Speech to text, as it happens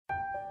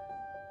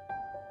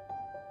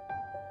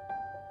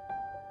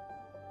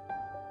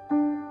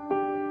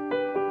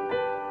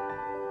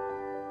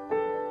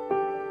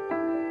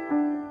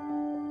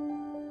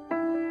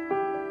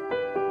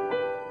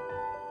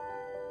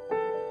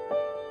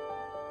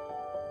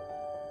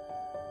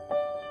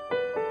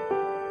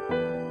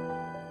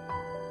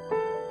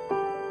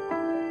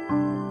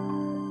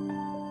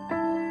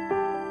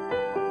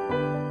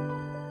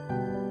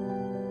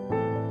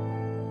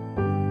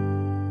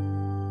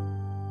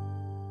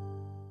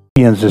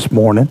Philippians this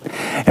morning,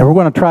 and we're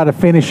going to try to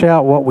finish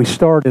out what we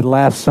started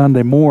last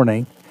Sunday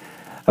morning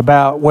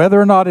about whether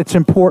or not it's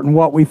important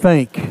what we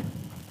think.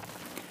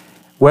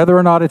 Whether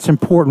or not it's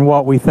important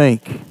what we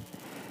think.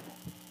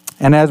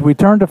 And as we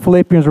turn to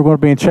Philippians, we're going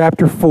to be in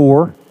chapter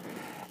 4,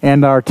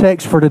 and our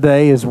text for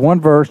today is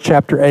one verse,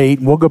 chapter 8,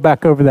 and we'll go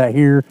back over that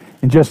here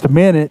in just a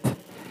minute.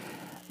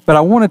 But I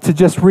wanted to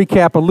just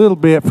recap a little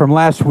bit from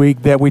last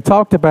week that we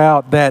talked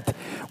about that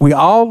we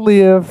all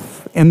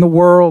live in the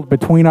world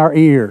between our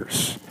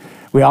ears.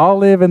 We all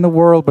live in the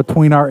world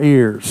between our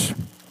ears.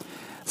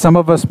 Some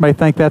of us may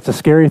think that's a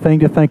scary thing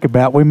to think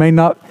about. We may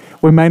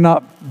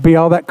not be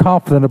all that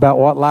confident about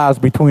what lies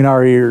between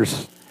our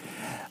ears.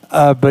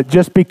 But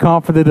just be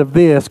confident of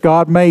this.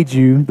 God made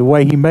you the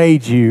way He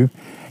made you,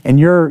 and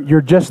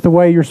you're just the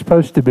way you're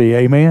supposed to be.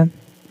 Amen?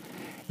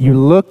 You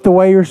look the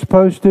way you're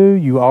supposed to.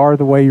 You are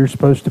the way you're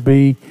supposed to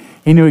be.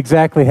 He knew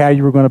exactly how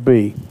you were going to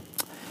be.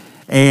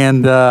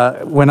 And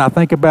when I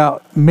think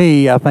about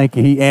me, I think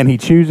He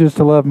chooses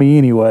to love me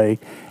anyway.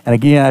 And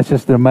again, that's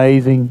just an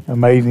amazing,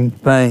 amazing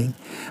thing.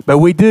 But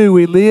we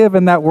live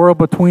in that world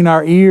between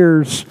our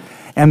ears,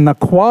 and the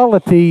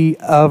quality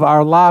of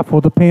our life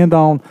will depend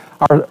on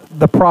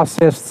the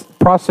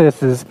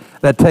processes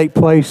that take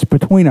place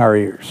between our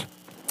ears.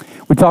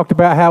 We talked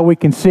about how we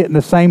can sit in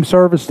the same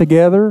service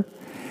together,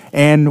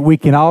 and we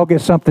can all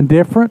get something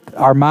different.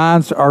 Our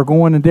minds are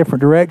going in different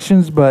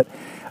directions, but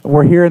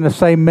we're hearing the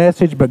same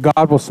message, but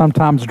God will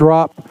sometimes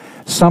drop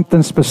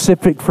something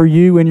specific for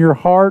you in your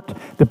heart,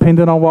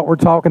 depending on what we're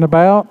talking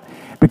about,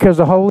 because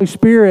the Holy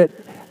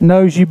Spirit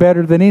knows you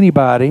better than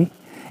anybody,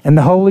 and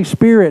the Holy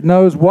Spirit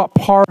knows what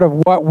part of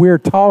what we're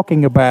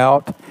talking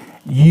about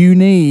you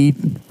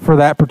need for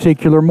that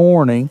particular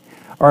morning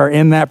or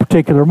in that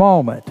particular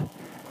moment.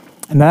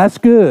 And that's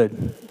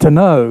good to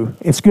know.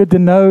 It's good to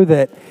know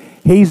that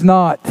He's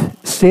not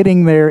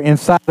sitting there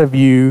inside of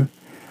you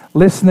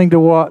listening to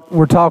what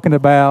we're talking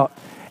about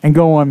and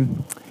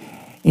going,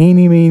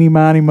 eeny, meeny,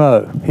 miny,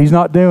 mo. He's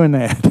not doing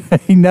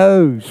that. He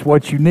knows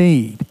what you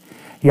need.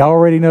 He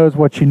already knows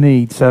what you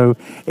need. So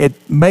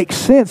it makes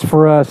sense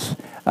for us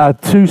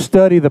to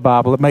study the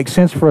Bible. It makes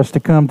sense for us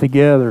to come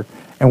together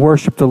and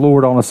worship the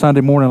Lord on a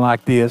Sunday morning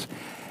like this,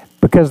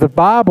 because the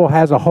Bible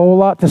has a whole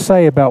lot to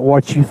say about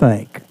what you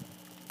think.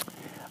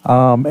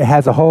 It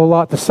has a whole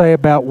lot to say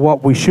about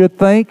what we should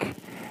think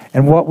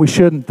and what we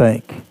shouldn't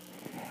think.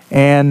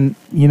 And,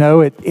 you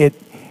know, it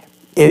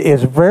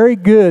is very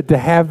good to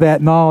have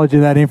that knowledge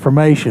and that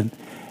information,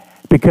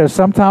 because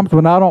sometimes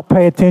when I don't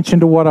pay attention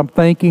to what I'm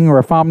thinking, or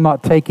if I'm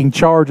not taking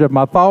charge of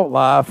my thought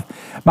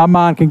life, my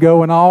mind can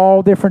go in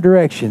all different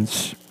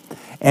directions.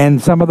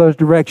 And some of those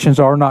directions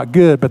are not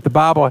good, but the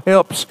Bible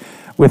helps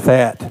with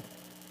that.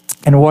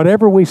 And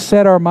whatever we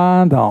set our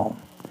mind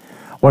on,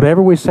 whatever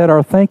we set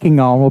our thinking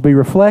on, will be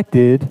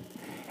reflected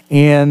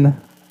in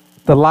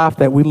the life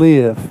that we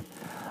live.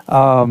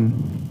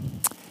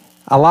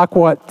 I like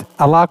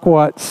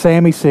what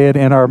Sammy said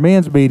in our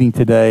men's meeting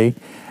today,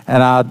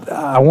 and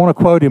I want to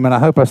quote him, and I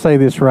hope I say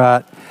this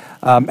right.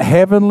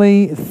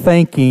 Heavenly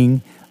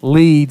thinking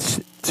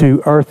leads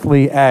to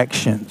earthly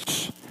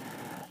actions.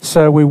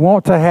 So we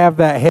want to have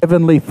that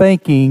heavenly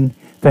thinking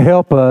to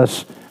help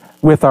us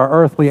with our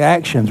earthly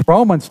actions.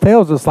 Romans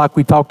tells us, like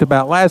we talked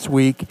about last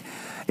week,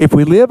 if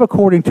we live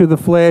according to the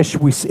flesh,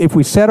 if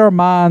we set our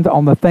mind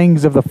on the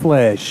things of the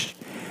flesh,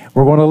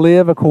 we're going to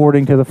live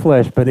according to the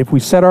flesh. But if we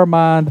set our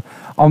mind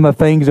on the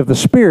things of the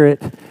Spirit,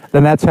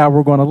 then that's how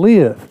we're going to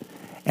live.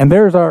 And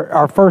there's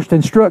our first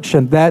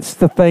instruction. That's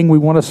the thing we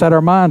want to set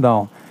our mind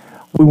on.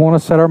 We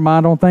want to set our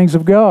mind on things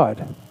of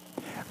God.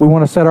 We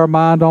want to set our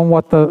mind on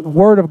what the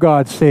Word of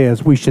God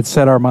says we should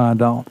set our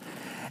mind on.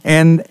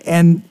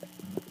 And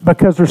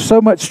because there's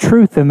so much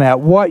truth in that,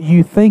 what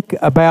you think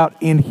about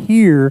in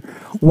here,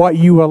 what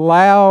you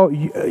allow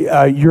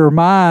your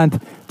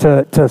mind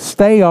to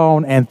stay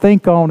on and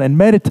think on and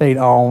meditate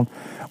on,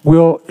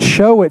 will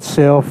show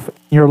itself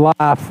in your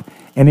life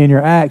and in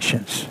your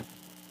actions.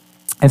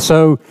 And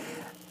so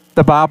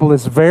the Bible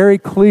is very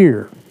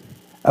clear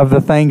of the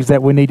things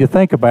that we need to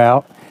think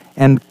about,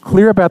 and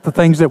clear about the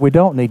things that we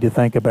don't need to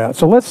think about.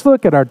 So let's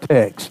look at our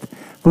text,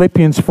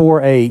 Philippians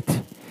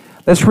 4:8.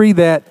 Let's read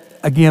that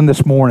again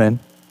this morning,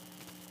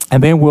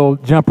 and then we'll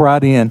jump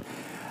right in.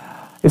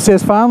 It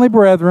says, "Finally,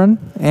 brethren,"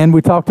 and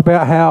we talked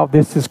about how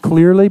this is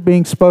clearly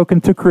being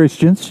spoken to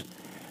Christians,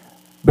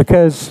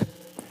 because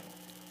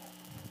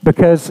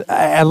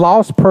a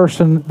lost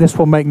person, this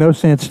will make no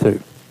sense to.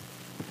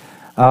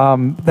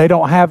 They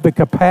don't have the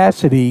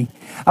capacity.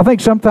 I think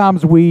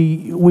sometimes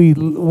we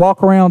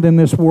walk around in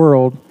this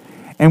world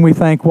and we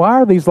think, why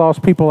are these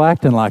lost people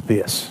acting like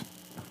this?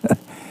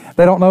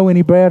 They don't know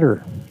any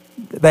better.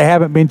 They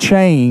haven't been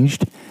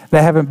changed.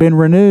 They haven't been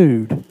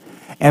renewed.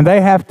 And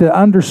they have to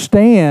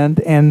understand,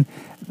 and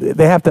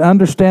they have to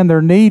understand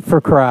their need for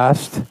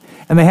Christ,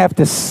 and they have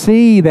to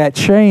see that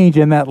change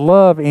and that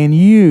love in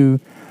you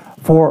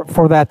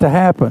for that to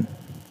happen.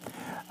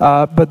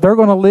 But they're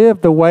going to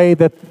live the way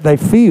that they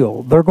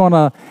feel. They're going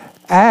to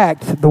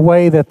act the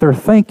way that they're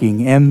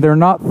thinking, and they're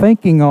not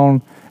thinking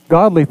on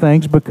godly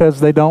things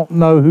because they don't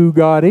know who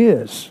God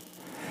is.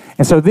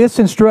 And so this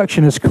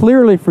instruction is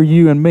clearly for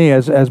you and me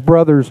as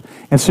brothers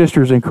and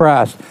sisters in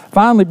Christ.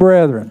 Finally,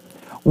 brethren,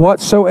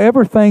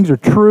 whatsoever things are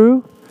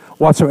true,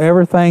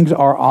 whatsoever things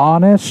are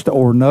honest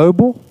or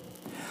noble,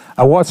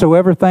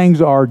 whatsoever things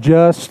are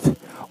just,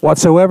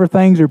 whatsoever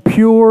things are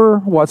pure,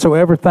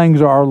 whatsoever things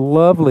are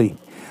lovely,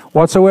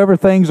 whatsoever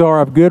things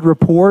are of good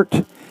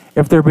report,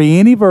 if there be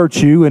any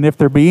virtue and if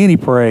there be any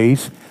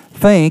praise,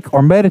 think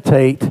or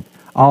meditate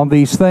on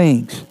these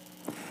things.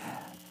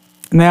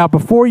 Now,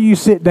 before you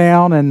sit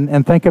down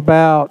and think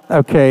about,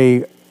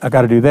 okay, I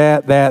got to do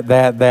that,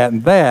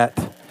 and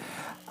that,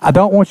 I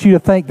don't want you to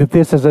think that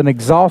this is an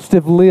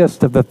exhaustive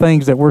list of the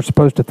things that we're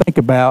supposed to think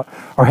about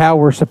or how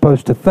we're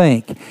supposed to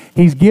think.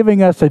 He's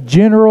giving us a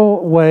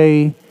general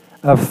way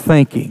of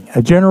thinking,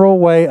 a general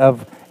way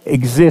of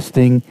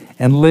existing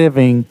and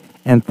living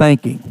and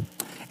thinking.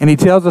 And he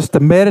tells us to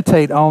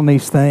meditate on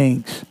these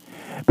things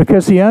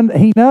because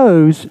he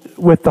knows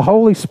with the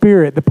Holy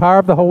Spirit, the power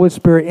of the Holy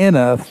Spirit in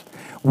us,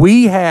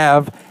 we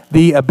have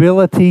the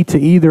ability to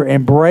either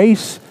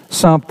embrace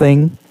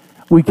something,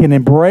 we can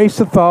embrace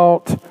a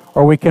thought,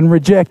 or we can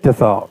reject a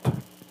thought.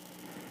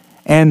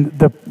 And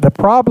the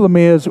problem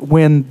is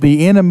when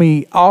the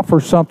enemy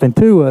offers something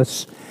to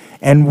us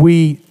and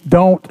we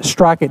don't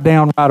strike it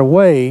down right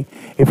away,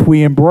 if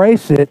we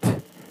embrace it,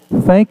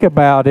 think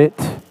about it,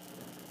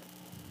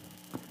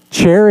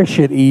 cherish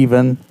it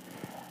even,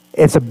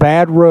 it's a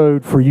bad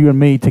road for you and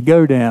me to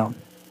go down.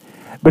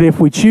 But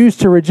if we choose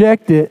to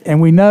reject it and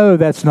we know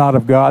that's not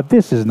of God,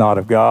 this is not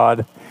of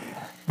God,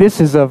 this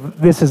is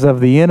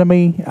of the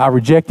enemy, I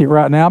reject it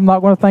right now. I'm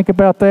not going to think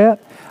about that.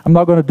 I'm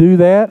not going to do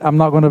that. I'm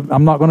not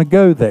going to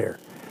go there.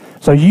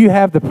 So you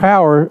have the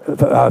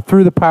power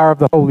through the power of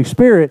the Holy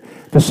Spirit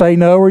to say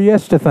no or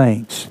yes to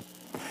things.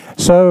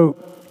 So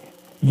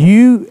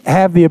you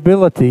have the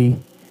ability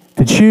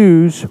to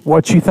choose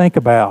what you think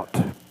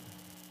about.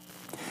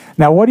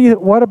 Now,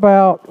 what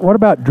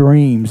about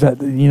dreams?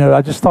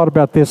 I just thought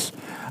about this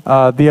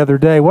the other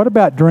day. What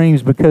about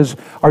dreams? Because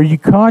are you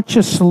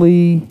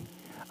consciously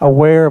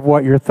aware of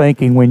what you're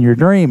thinking when you're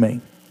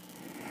dreaming?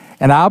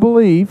 And I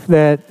believe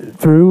that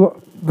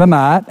through the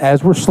night,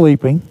 as we're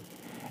sleeping,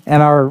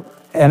 and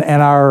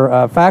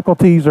our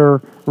faculties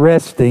are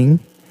resting,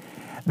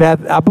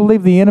 that I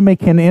believe the enemy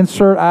can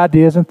insert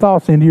ideas and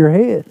thoughts into your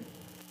head.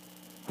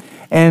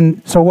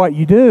 And so what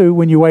you do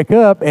when you wake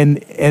up,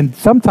 and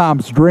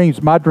sometimes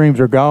my dreams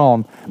are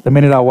gone the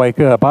minute I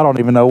wake up. I don't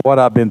even know what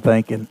I've been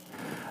thinking.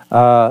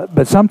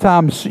 But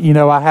sometimes,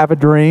 I have a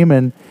dream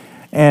and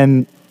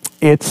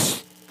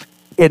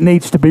it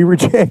needs to be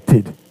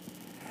rejected.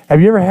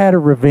 Have you ever had a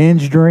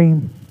revenge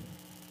dream?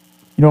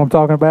 You know what I'm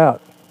talking about?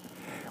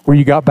 Where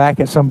you got back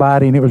at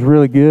somebody and it was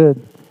really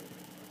good.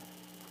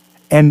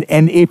 And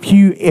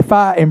if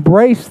I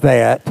embrace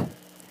that,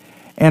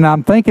 and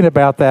I'm thinking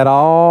about that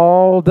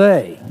all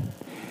day,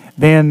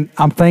 then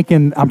I'm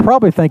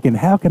probably thinking,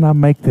 how can I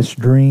make this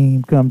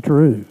dream come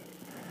true?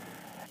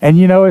 And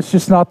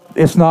it's not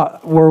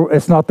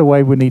the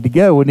way we need to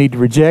go. We need to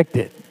reject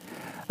it.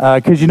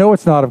 Because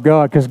it's not of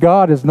God, because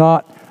God He's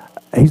not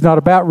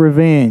about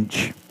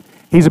revenge.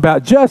 He's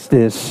about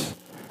justice,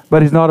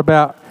 but He's not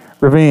about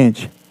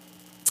revenge.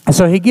 And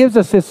so He gives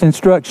us this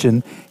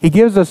instruction. He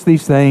gives us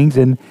these things,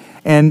 and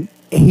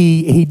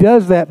He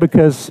does that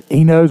because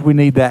He knows we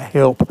need that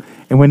help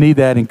and we need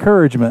that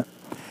encouragement.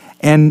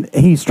 And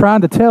He's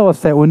trying to tell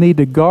us that we need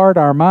to guard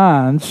our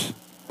minds,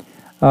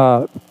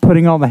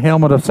 putting on the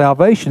helmet of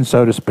salvation,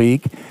 so to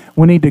speak.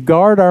 We need to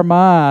guard our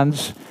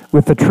minds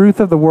with the truth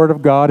of the Word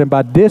of God and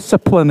by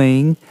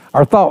disciplining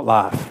our thought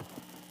life.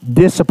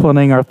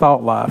 Disciplining our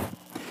thought life.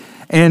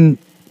 And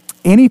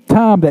any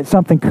time that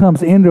something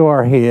comes into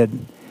our head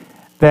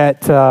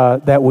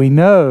that we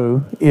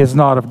know is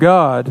not of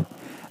God,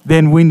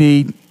 then we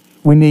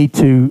need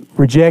to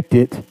reject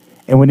it,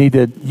 and we need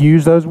to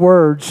use those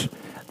words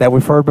that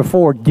we've heard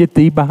before. Get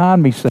thee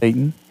behind me,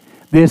 Satan.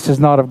 This is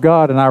not of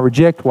God, and I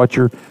reject what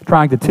you're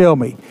trying to tell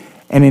me.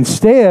 And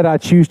instead, I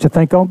choose to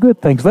think on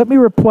good things. Let me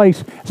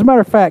replace, as a matter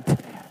of fact,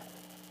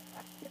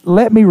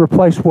 let me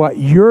replace what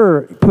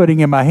you're putting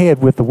in my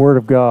head with the Word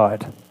of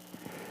God.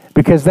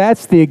 Because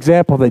that's the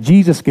example that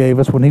Jesus gave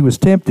us when He was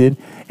tempted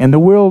in the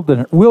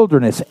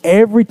wilderness.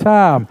 Every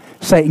time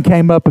Satan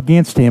came up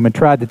against Him and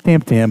tried to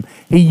tempt Him,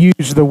 He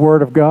used the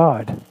Word of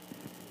God.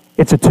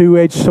 It's a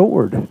two-edged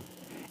sword.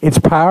 It's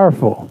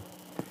powerful.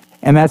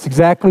 And that's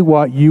exactly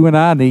what you and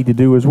I need to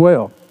do as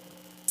well.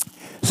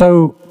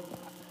 So,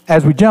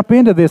 as we jump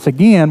into this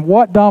again,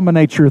 what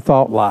dominates your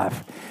thought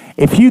life?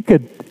 If you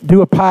could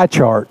do a pie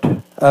chart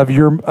of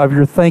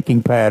your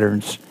thinking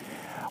patterns,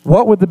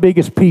 what would the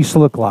biggest piece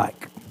look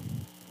like?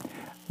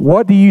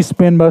 What do you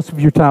spend most of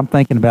your time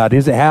thinking about?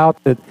 Is it how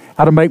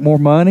to make more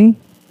money?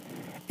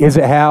 Is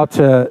it how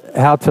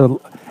to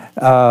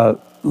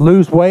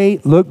lose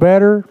weight, look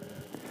better,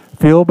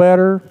 feel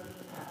better?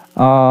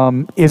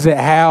 Is it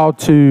how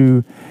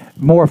to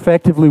more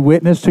effectively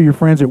witness to your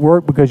friends at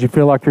work because you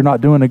feel like you're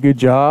not doing a good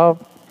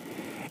job?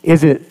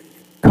 Is it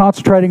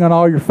concentrating on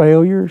all your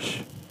failures?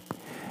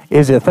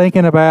 Is it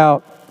thinking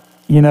about,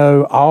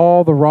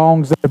 all the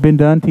wrongs that have been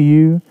done to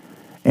you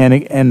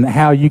and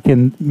how you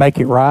can make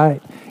it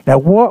right? Now,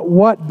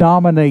 what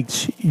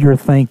dominates your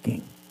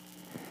thinking?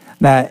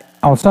 Now,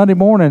 on Sunday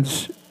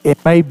mornings,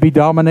 it may be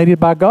dominated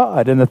by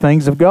God and the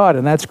things of God,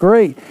 and that's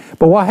great.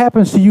 But what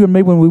happens to you and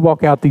me when we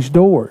walk out these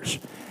doors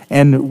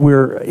and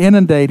we're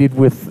inundated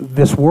with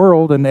this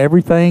world and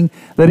everything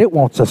that it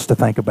wants us to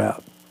think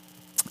about?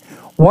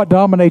 What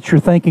dominates your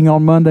thinking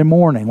on Monday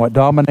morning? What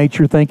dominates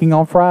your thinking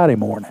on Friday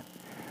morning?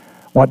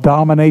 What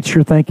dominates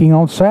your thinking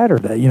on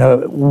Saturday?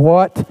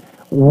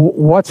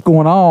 What's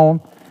going on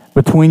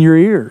between your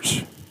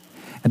ears?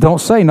 And don't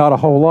say not a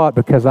whole lot,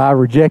 because I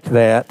reject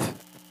that.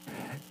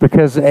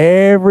 Because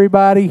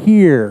everybody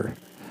here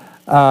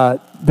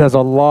does a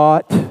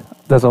lot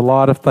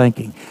of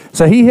thinking.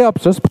 So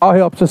Paul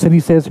helps us, and he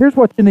says, here's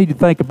what you need to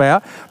think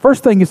about.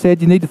 First thing he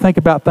said, you need to think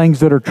about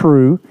things that are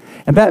true.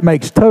 And that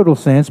makes total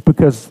sense,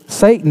 because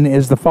Satan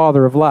is the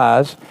father of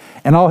lies,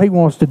 and all he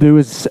wants to do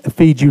is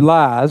feed you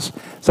lies.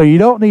 So you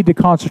don't need to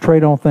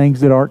concentrate on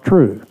things that aren't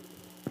true.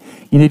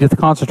 You need to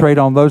concentrate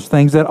on those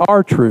things that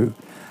are true.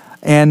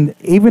 And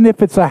even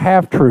if it's a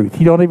half-truth,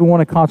 you don't even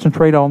want to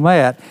concentrate on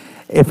that.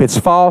 If it's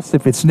false,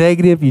 if it's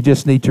negative, you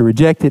just need to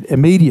reject it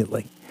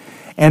immediately.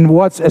 And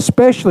what's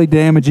especially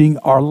damaging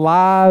are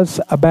lies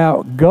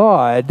about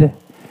God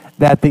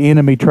that the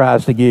enemy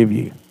tries to give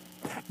you.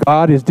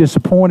 God is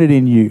disappointed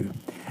in you.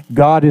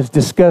 God is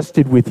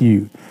disgusted with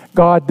you.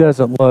 God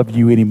doesn't love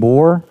you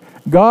anymore.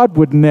 God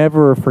would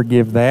never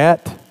forgive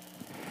that.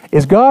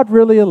 Is God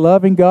really a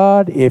loving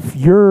God? If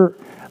your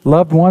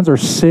loved ones are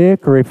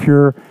sick, or if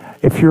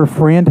your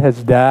friend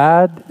has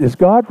died, is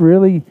God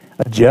really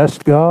a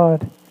just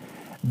God?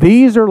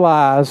 These are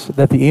lies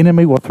that the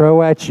enemy will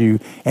throw at you.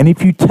 And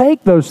if you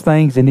take those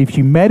things and if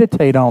you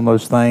meditate on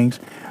those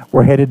things,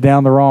 we're headed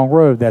down the wrong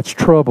road. That's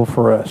trouble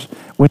for us.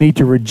 We need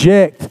to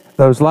reject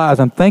those lies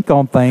and think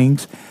on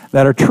things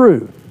that are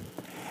true.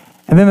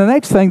 And then the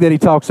next thing that he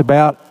talks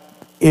about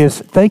is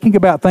thinking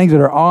about things that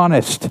are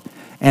honest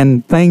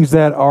and things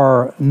that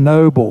are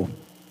noble.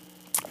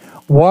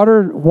 What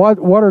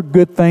are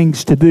good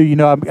things to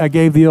do? I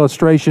gave the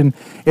illustration.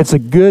 It's a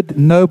good,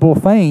 noble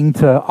thing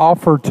to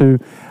offer to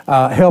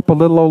help a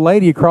little old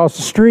lady across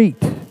the street.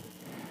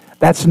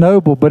 That's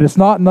noble, but it's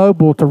not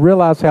noble to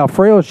realize how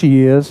frail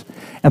she is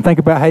and think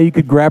about how you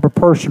could grab her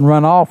purse and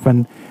run off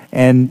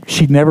and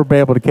she'd never be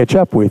able to catch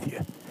up with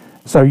you.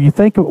 So you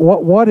think,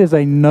 what is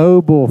a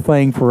noble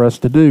thing for us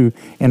to do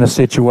in a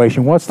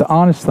situation? What's the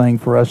honest thing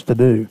for us to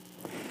do?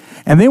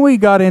 And then we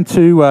got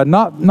into,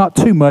 not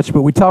too much,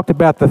 but we talked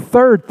about the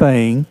third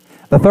thing,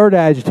 the third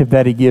adjective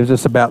that he gives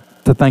us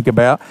to think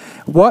about.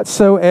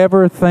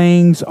 Whatsoever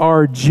things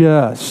are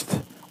just.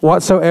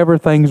 Whatsoever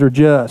things are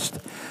just.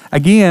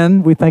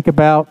 Again, we think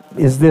about,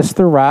 is this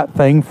the right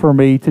thing for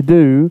me to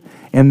do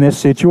in this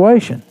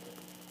situation?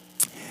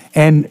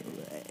 And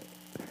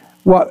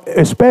what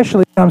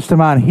especially comes to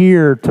mind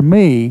here to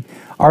me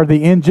are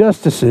the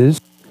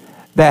injustices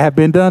that have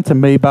been done to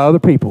me by other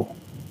people.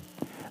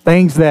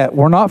 Things that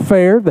were not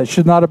fair, that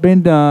should not have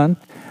been done.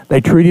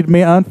 They treated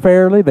me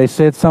unfairly. They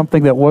said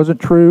something that wasn't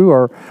true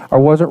or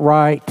wasn't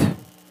right.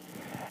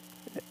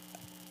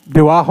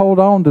 Do I hold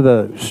on to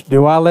those?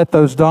 Do I let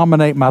those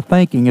dominate my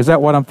thinking? Is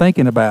that what I'm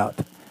thinking about?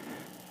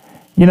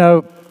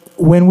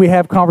 When we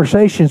have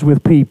conversations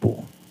with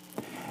people,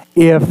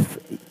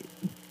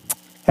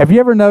 have you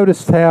ever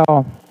noticed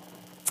how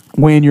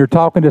when you're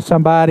talking to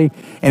somebody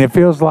and it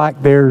feels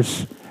like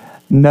there's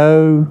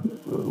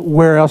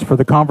nowhere else for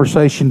the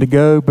conversation to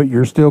go, but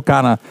you're still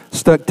kind of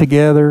stuck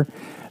together?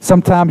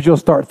 Sometimes you'll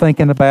start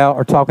thinking about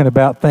or talking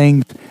about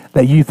things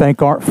that you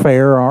think aren't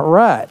fair or aren't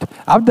right.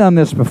 I've done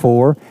this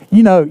before.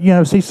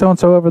 See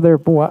so-and-so over there,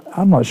 boy,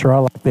 I'm not sure I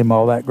like them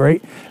all that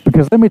great,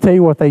 because let me tell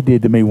you what they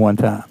did to me one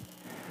time.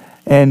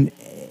 And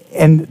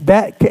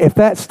that, if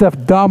that stuff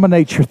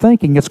dominates your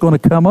thinking, it's going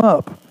to come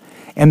up.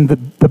 And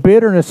the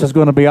bitterness is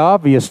going to be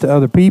obvious to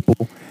other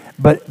people,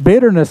 but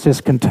bitterness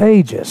is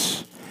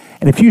contagious.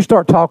 And if you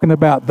start talking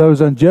about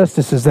those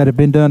injustices that have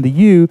been done to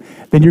you,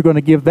 then you're going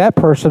to give that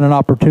person an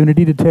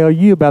opportunity to tell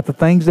you about the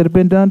things that have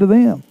been done to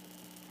them.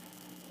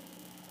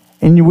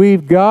 And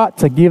we've got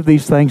to give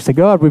these things to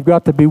God. We've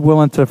got to be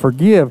willing to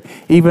forgive.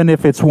 Even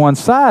if it's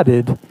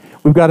one-sided,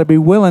 we've got to be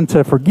willing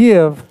to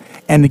forgive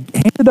and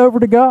hand it over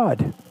to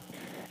God.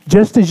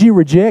 Just as you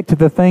reject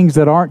the things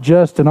that aren't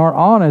just and aren't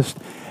honest,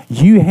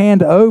 you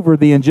hand over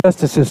the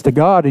injustices to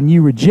God and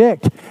you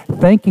reject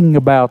thinking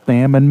about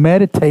them and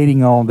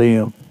meditating on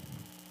them.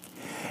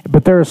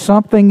 But there is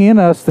something in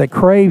us that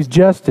craves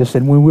justice,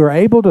 and when we're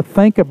able to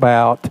think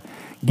about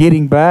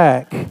getting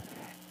back,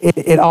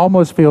 it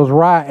almost feels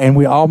right and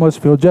we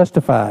almost feel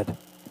justified.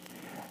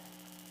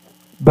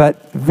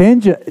 But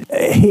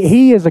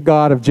He is a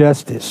God of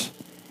justice.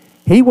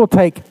 He will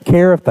take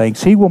care of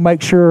things. He will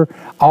make sure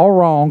all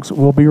wrongs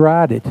will be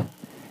righted.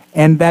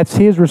 And that's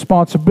His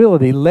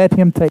responsibility. Let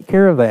Him take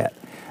care of that.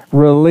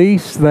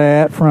 Release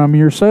that from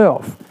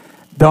yourself.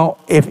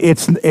 If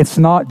it's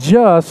not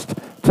just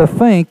to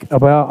think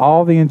about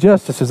all the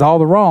injustices, all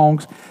the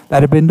wrongs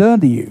that have been done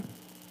to you.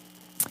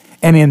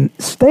 And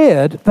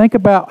instead, think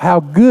about how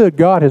good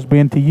God has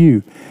been to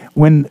you.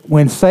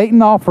 When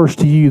Satan offers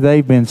to you,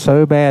 they've been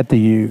so bad to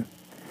you,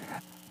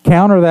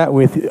 counter that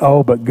with,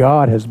 oh, but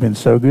God has been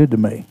so good to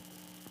me.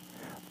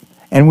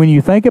 And when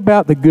you think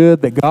about the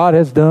good that God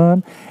has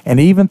done, and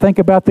even think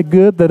about the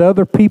good that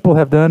other people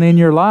have done in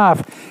your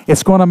life,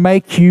 it's going to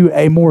make you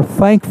a more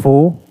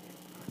thankful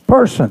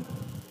person.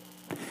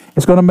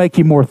 It's going to make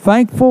you more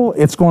thankful.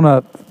 It's going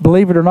to,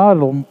 believe it or not,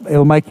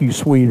 it'll make you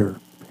sweeter.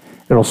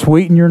 It'll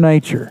sweeten your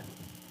nature.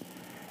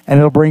 And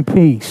it'll bring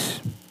peace.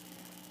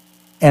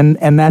 And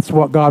that's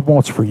what God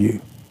wants for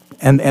you.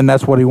 And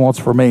that's what He wants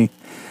for me.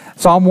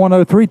 Psalm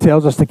 103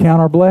 tells us to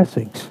count our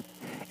blessings.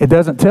 It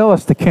doesn't tell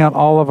us to count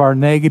all of our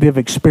negative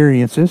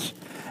experiences.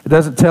 It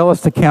doesn't tell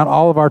us to count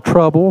all of our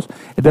troubles.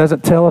 It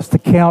doesn't tell us to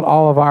count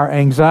all of our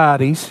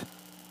anxieties.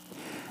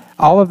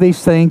 All of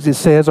these things, it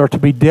says, are to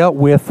be dealt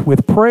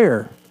with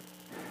prayer.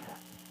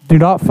 Do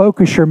not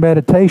focus your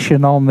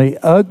meditation on the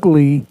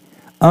ugly,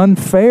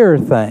 unfair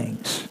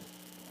things.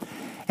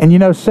 And you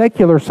know,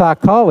 secular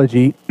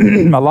psychology,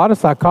 a lot of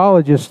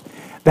psychologists,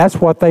 that's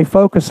what they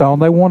focus on.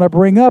 They want to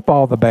bring up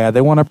all the bad.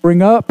 They want to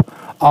bring up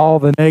all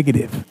the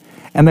negative.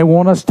 And they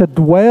want us to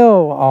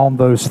dwell on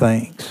those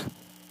things.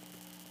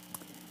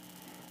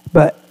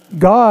 But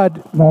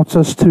God wants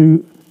us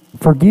to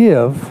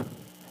forgive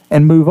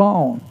and move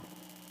on.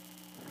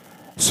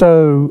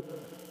 So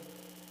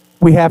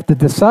we have to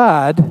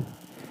decide,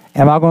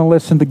 am I going to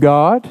listen to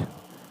God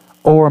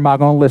or am I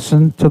going to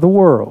listen to the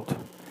world?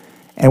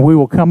 And we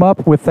will come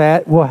up with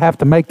that. We'll have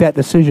to make that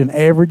decision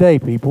every day,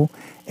 people.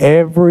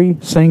 Every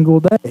single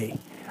day.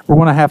 We're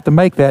going to have to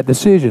make that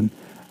decision.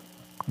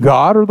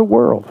 God or the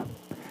world?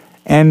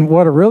 And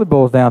what it really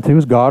boils down to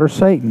is God or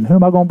Satan. Who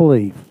am I going to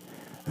believe?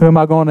 Who am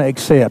I going to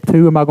accept?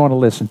 Who am I going to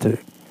listen to?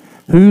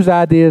 Whose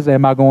ideas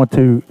am I going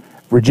to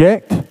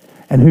reject?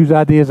 And whose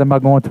ideas am I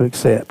going to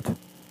accept?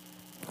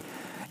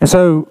 And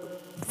so,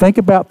 think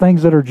about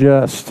things that are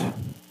just.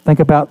 Think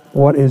about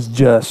what is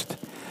just.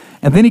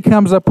 And then he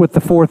comes up with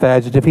the fourth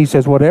adjective. He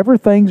says, whatever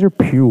things are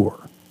pure.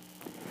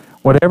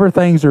 Whatever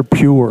things are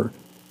pure.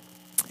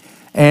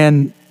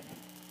 And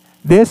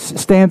this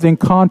stands in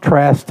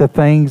contrast to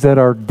things that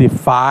are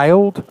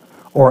defiled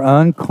or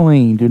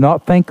unclean. Do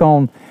not think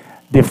on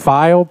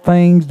defiled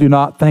things. Do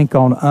not think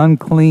on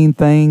unclean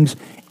things,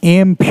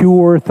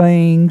 impure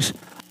things,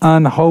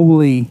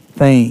 unholy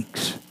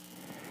things.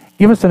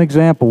 Give us an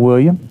example, will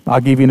you? I'll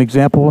give you an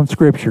example in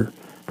Scripture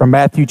from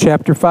Matthew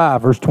chapter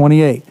 5, verse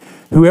 28.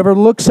 Whoever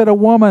looks at a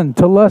woman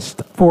to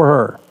lust for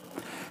her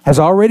has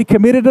already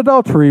committed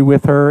adultery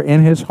with her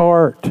in his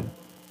heart.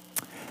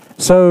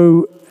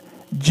 So,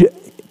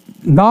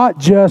 not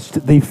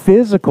just the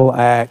physical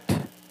act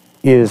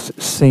is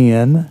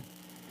sin.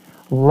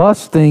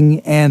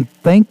 Lusting and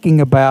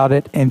thinking about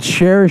it and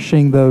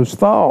cherishing those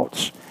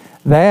thoughts,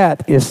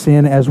 that is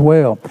sin as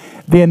well.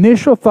 The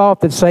initial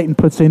thought that Satan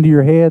puts into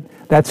your head,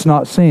 that's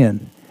not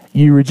sin.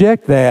 You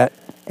reject that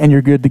and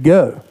you're good to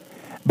go.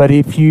 But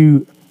if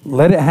you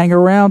let it hang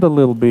around a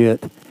little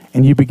bit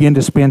and you begin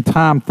to spend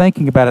time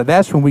thinking about it,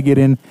 that's when we get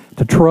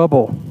into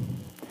trouble.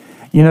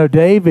 You know,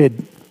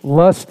 David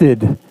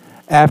lusted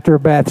after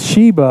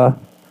Bathsheba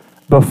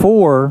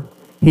before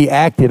he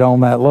acted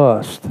on that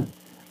lust.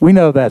 We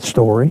know that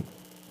story.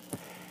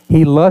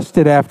 He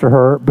lusted after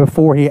her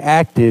before he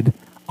acted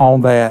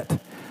on that.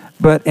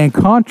 But in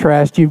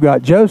contrast, you've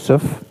got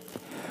Joseph,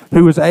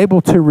 who was able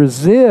to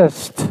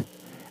resist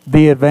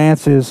the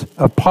advances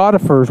of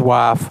Potiphar's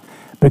wife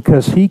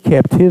because he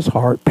kept his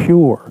heart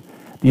pure.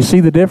 Do you see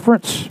the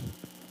difference?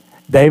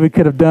 David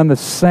could have done the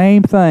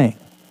same thing.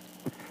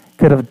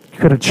 Could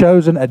have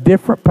chosen a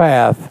different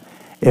path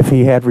if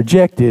he had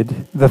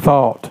rejected the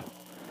thought.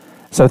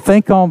 So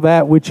think on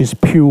that which is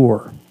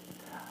pure.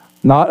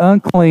 Not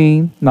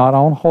unclean, not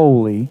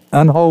unholy,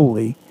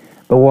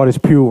 but what is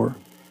pure.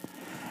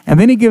 And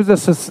then he gives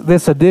us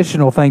this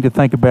additional thing to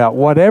think about.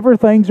 Whatever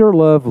things are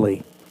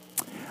lovely.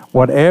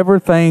 Whatever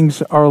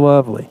things are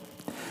lovely.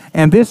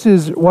 And this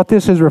is what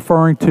this is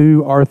referring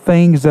to are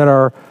things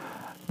that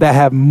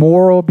have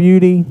moral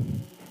beauty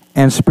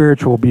and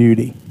spiritual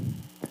beauty.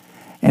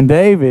 And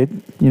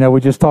David, you know, we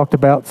just talked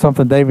about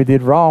something David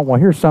did wrong. Well,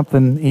 here's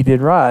something he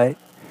did right.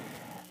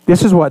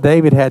 This is what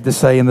David had to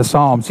say in the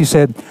Psalms. He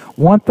said,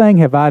 one thing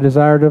have I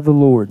desired of the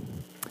Lord,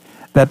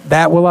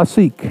 that will I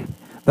seek,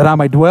 that I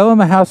may dwell in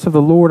the house of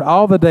the Lord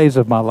all the days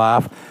of my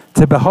life,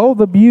 to behold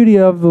the beauty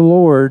of the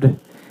Lord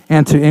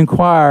and to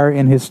inquire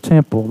in his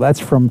temple. That's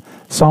from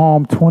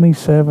Psalm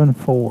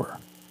 27:4.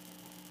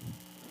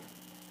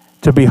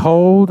 To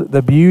behold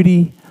the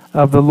beauty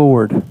of the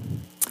Lord.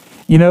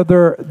 You know,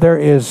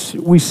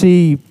 we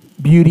see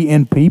beauty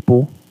in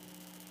people,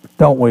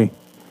 don't we?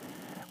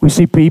 We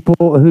see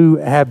people who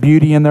have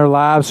beauty in their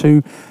lives,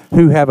 who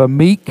have a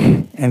meek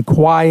and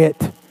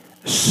quiet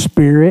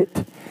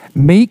spirit.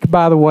 Meek,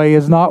 by the way,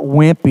 is not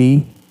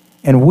wimpy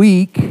and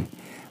weak.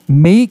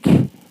 Meek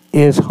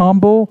is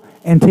humble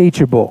and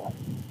teachable.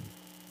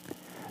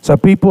 So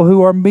people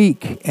who are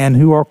meek and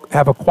who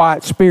have a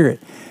quiet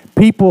spirit,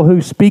 People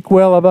who speak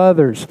well of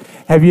others.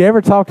 Have you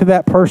ever talked to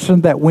that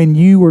person that when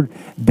you were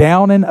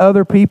down in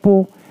other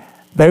people,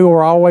 they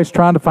were always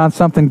trying to find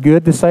something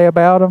good to say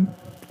about them?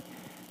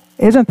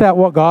 Isn't that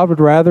what God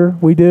would rather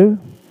we do?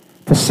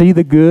 To see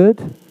the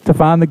good, to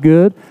find the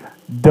good.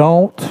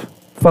 Don't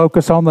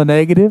focus on the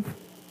negative.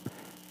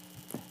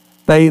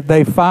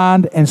 They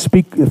find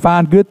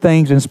good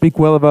things and speak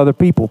well of other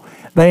people.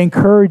 They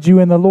encourage you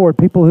in the Lord.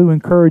 People who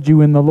encourage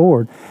you in the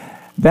Lord.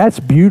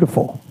 That's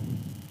beautiful.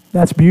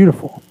 That's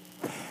beautiful.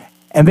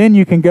 And then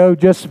you can go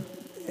just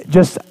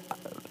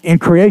in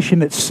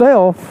creation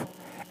itself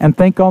and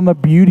think on the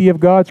beauty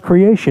of God's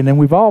creation. And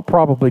we've all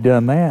probably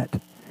done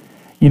that.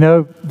 You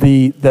know,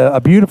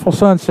 a beautiful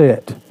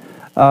sunset,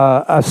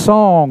 a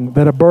song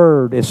that a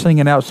bird is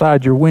singing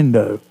outside your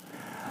window,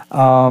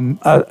 and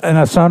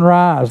a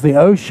sunrise, the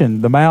ocean,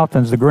 the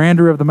mountains, the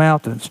grandeur of the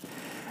mountains.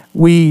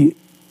 We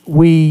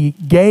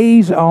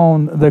gaze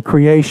on the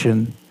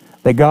creation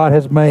that God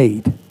has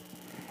made,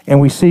 and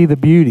we see the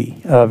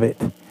beauty of it.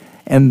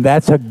 And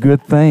that's a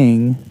good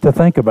thing to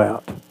think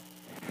about.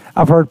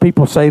 I've heard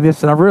people say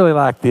this, and I really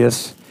like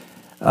this.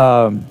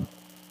 Look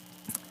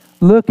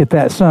at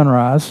that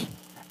sunrise.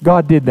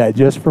 God did that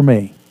just for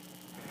me.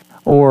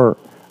 Or,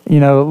 you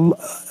know,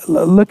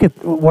 look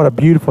at what a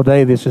beautiful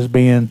day this has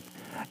been.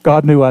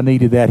 God knew I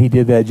needed that. He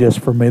did that just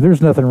for me.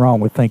 There's nothing wrong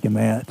with thinking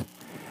that.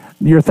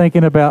 You're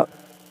thinking about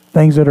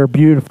things that are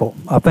beautiful,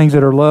 things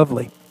that are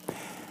lovely.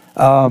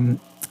 To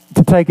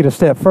take it a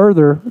step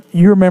further,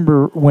 you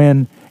remember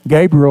when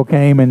Gabriel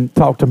came and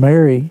talked to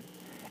Mary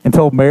and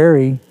told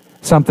Mary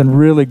something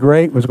really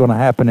great was going to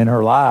happen in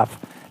her life.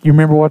 You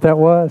remember what that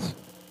was?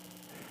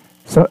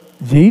 So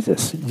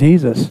Jesus.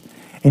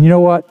 And you know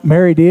what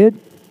Mary did?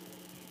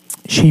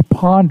 She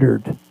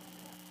pondered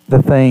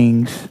the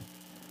things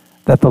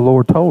that the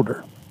Lord told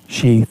her.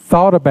 She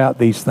thought about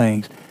these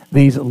things,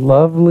 these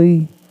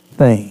lovely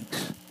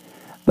things,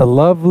 the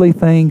lovely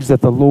things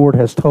that the Lord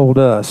has told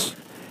us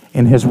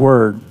in His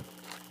Word,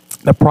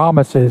 the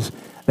promises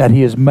that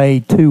He has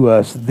made to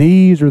us.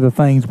 These are the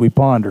things we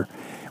ponder.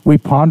 We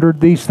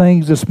pondered these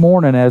things this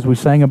morning as we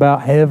sang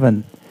about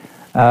heaven,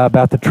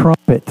 about the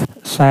trumpet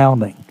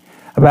sounding,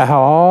 about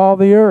how all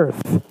the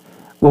earth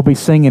will be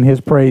singing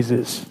His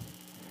praises.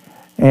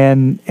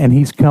 And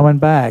He's coming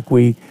back.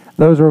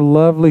 Those are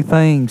lovely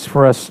things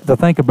for us to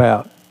think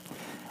about.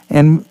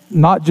 And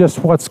not just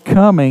what's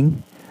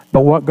coming,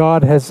 but what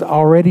God has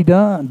already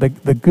done,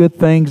 the good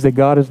things that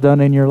God has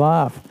done in your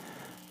life.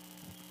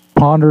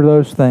 Ponder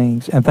those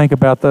things and think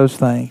about those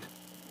things.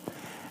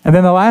 And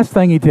then the last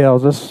thing He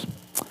tells us,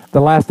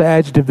 the last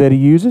adjective that He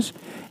uses,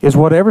 is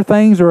whatever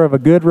things are of a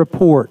good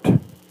report.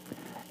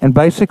 And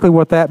basically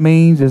what that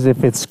means is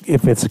if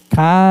it's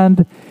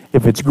kind,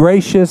 if it's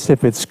gracious,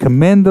 if it's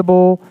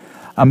commendable,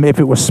 if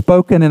it was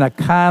spoken in a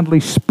kindly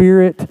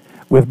spirit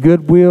with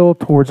goodwill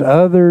towards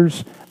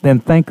others, then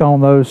think on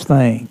those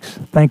things.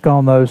 Think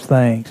on those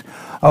things.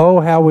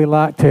 Oh, how we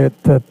like to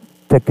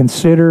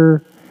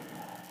consider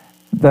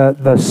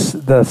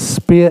the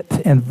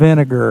spit and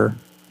vinegar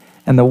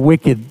and the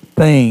wicked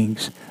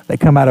things that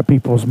come out of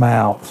people's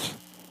mouths,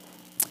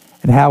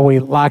 and how we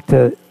like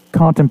to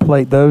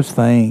contemplate those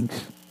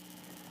things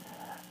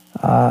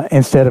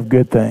instead of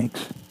good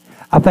things.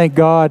 I think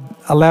God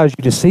allows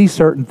you to see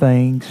certain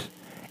things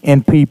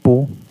in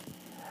people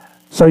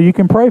so you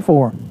can pray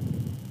for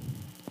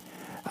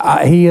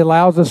them. He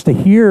allows us to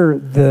hear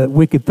the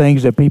wicked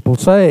things that people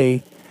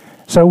say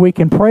so we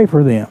can pray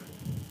for them.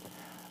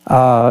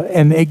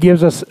 And it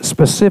gives us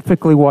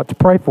specifically what to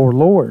pray for.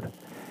 Lord,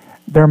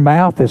 their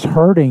mouth is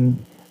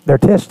hurting their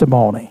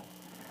testimony.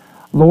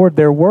 Lord,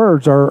 their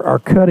words are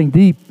cutting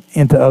deep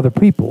into other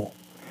people.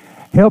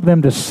 Help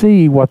them to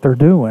see what they're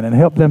doing and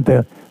help them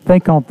to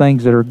think on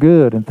things that are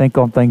good and think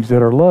on things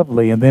that are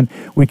lovely. And then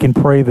we can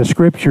pray the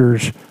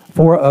scriptures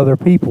for other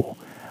people.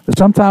 But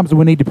sometimes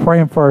we need to pray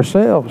them for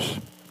ourselves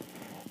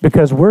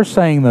because we're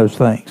saying those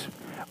things.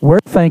 We're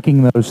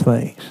thinking those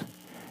things.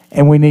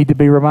 And we need to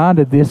be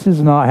reminded this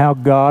is not how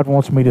God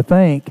wants me to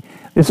think.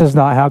 This is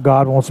not how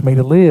God wants me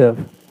to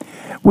live.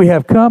 We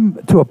have come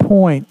to a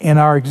point in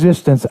our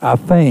existence, I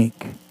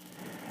think,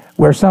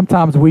 where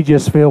sometimes we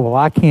just feel, well,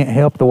 I can't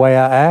help the way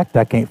I act.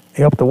 I can't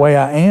help the way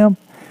I am.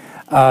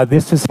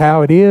 This is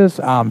how it is.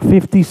 I'm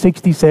 50,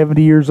 60,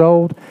 70 years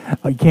old.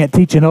 You can't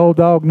teach an old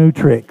dog new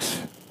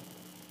tricks.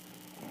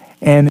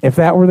 And if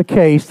that were the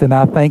case, then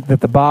I think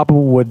that the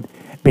Bible would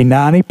be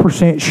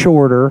 90%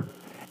 shorter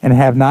and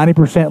have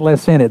 90%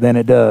 less in it than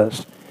it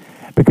does.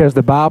 Because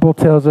the Bible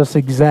tells us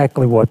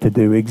exactly what to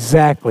do,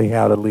 exactly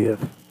how to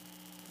live.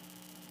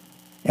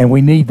 And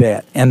we need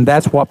that. And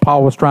that's what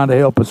Paul was trying to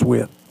help us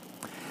with.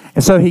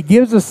 And so he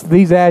gives us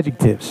these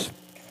adjectives.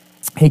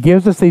 He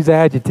gives us these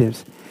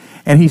adjectives.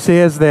 And he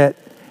says that,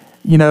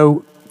 you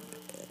know,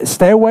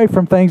 stay away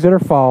from things that are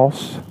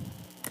false.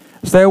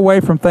 Stay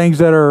away from things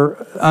that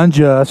are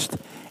unjust,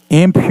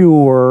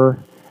 impure.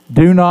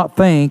 Do not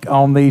think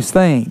on these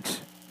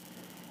things.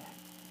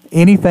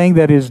 Anything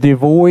that is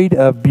devoid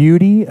of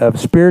beauty, of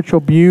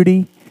spiritual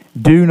beauty,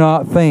 do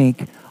not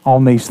think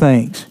on these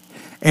things.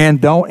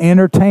 And don't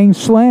entertain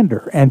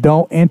slander. And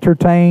don't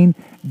entertain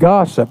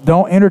gossip.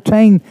 Don't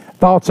entertain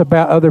thoughts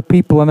about other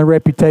people and their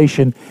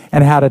reputation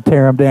and how to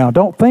tear them down.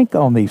 Don't think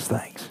on these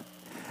things.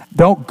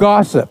 Don't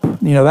gossip.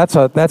 You know,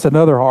 that's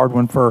another hard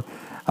one for,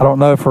 I don't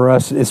know, for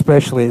us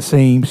especially, it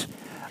seems.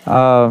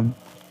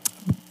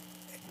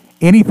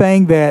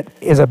 Anything that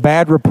is a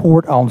bad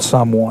report on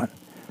someone,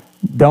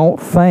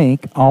 don't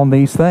think on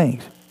these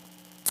things.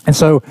 And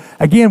so,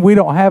 again, we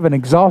don't have an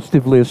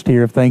exhaustive list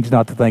here of things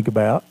not to think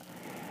about,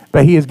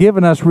 but he has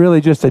given us really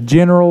just a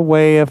general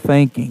way of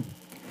thinking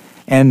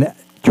and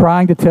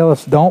trying to tell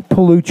us don't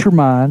pollute your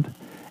mind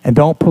and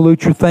don't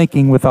pollute your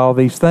thinking with all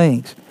these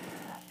things.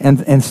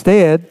 And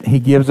instead, he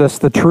gives us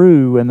the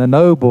true and the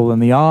noble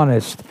and the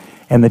honest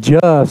and the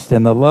just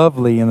and the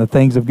lovely and the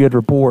things of good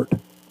report.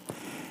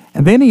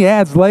 And then he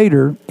adds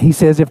later, he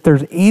says, if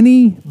there's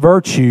any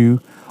virtue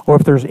or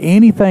if there's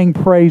anything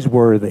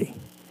praiseworthy,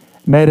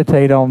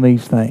 meditate on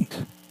these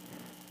things.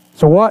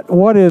 So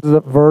what is a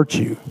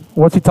virtue?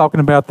 What's he talking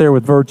about there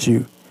with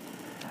virtue?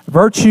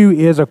 Virtue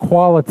is a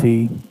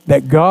quality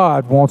that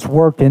God wants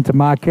worked into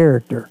my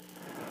character.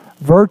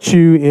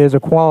 Virtue is a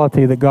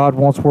quality that God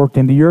wants worked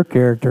into your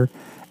character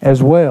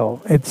as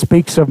well. It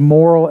speaks of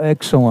moral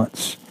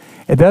excellence.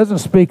 It doesn't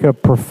speak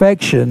of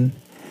perfection,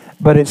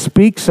 but it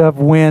speaks of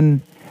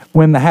when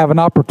I have an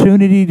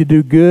opportunity to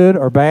do good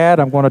or bad,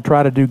 I'm going to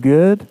try to do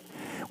good.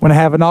 When I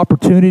have an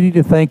opportunity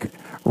to think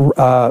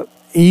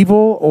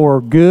evil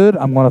or good,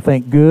 I'm going to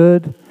think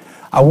good.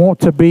 I want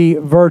to be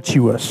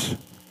virtuous.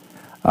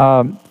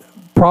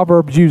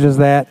 Proverbs uses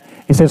that.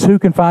 It says, who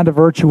can find a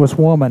virtuous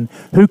woman?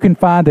 Who can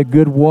find a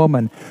good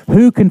woman?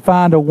 Who can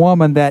find a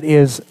woman that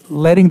is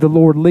letting the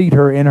Lord lead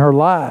her in her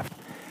life?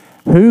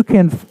 Who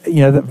can,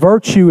 that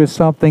virtue is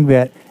something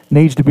that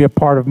needs to be a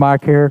part of my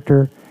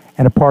character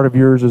and a part of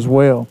yours as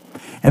well.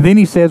 And then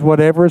he says,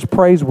 whatever is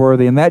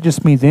praiseworthy, and that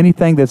just means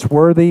anything that's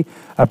worthy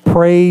of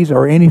praise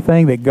or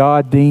anything that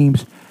God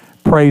deems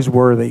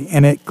praiseworthy.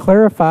 And it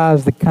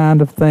clarifies the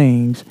kind of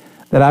things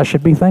that I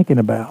should be thinking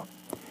about.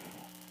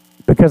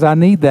 Because I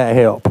need that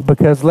help.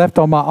 Because left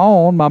on my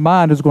own, my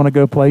mind is going to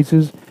go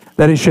places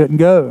that it shouldn't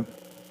go.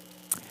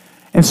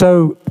 And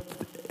so,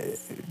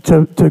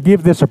 to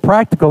give this a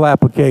practical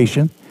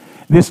application,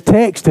 this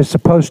text is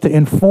supposed to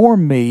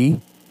inform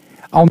me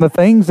on the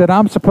things that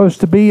I'm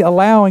supposed to be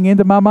allowing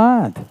into my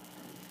mind.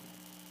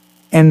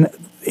 And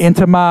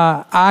into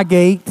my eye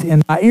gate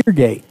and my ear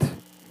gate.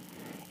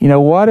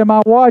 What am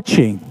I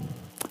watching?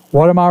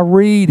 What am I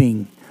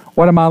reading?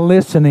 What am I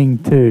listening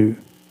to?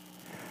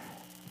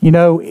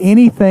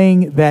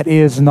 Anything that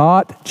is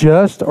not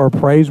just or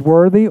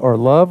praiseworthy or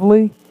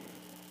lovely,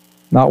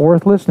 not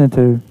worth listening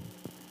to.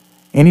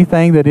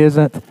 Anything that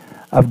isn't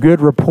of good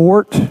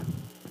report,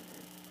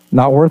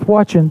 not worth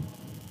watching.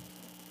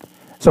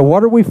 So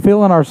what are we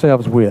filling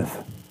ourselves with?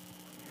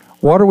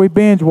 What are we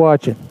binge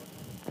watching?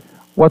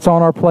 What's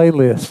on our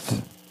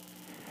playlists?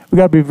 We've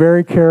got to be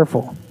very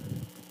careful.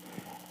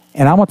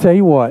 And I'm going to tell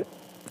you what,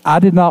 I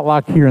did not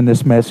like hearing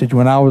this message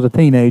when I was a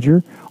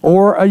teenager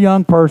or a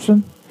young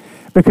person.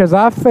 Because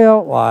I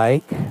felt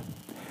like,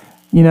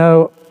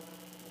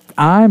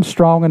 I'm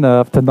strong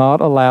enough to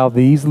not allow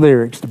these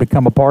lyrics to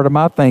become a part of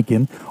my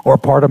thinking or a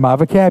part of my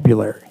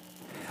vocabulary.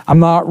 I'm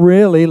not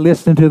really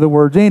listening to the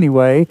words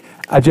anyway.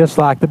 I just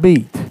like the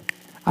beat.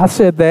 I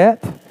said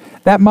that.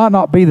 That might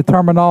not be the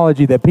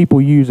terminology that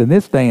people use in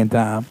this day and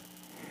time.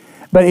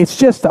 But it's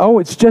just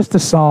a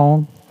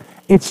song.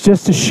 It's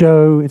just a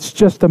show. It's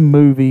just a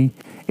movie.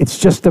 It's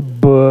just a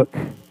book.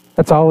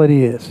 That's all it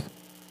is.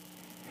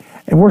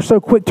 And we're so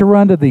quick to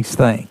run to these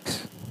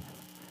things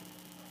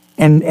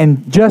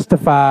and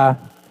justify,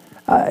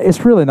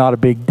 it's really not a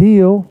big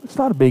deal. It's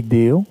not a big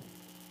deal.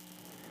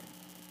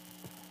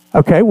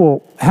 Okay,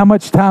 well, how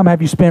much time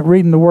have you spent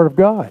reading the Word of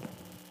God?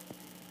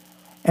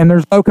 And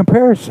there's no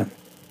comparison.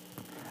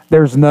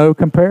 There's no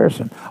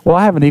comparison. Well,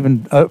 I haven't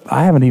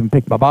even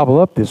picked my Bible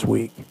up this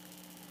week.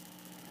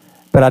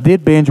 But I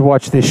did binge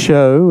watch this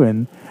show,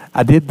 and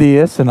I did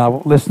this, and I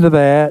listened to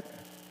that.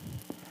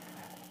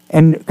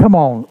 And come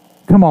on,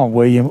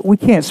 William. We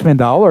can't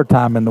spend all our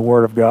time in the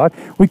Word of God.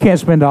 We can't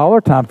spend all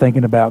our time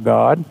thinking about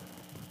God.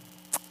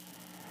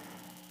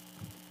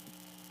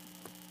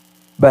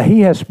 But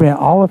He has spent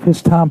all of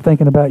His time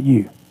thinking about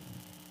you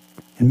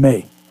and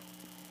me.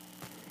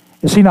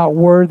 Is He not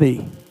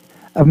worthy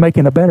of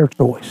making a better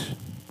choice? Is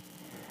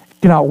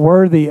He not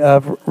worthy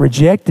of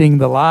rejecting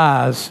the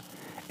lies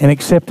and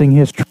accepting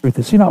His truth?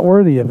 Is He not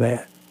worthy of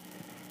that?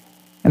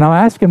 And I'm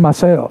asking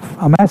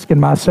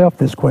myself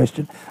this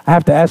question. I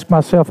have to ask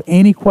myself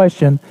any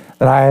question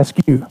that I ask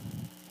you.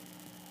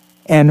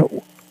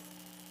 And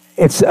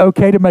it's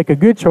okay to make a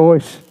good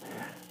choice,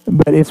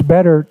 but it's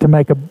better to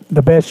make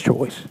the best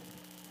choice.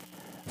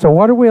 So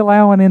what are we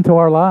allowing into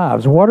our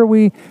lives? What are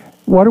we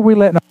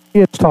letting our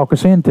kids talk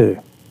us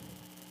into?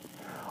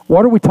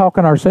 What are we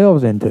talking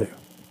ourselves into?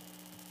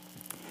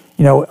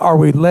 Are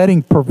we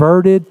letting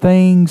perverted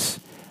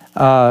things,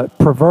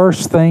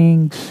 perverse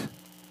things,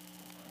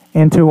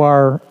 into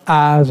our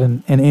eyes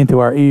and into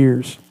our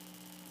ears?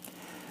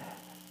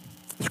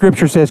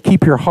 Scripture says,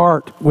 keep your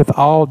heart with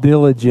all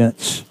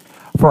diligence,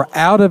 for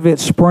out of it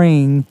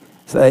spring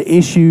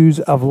issues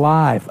of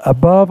life.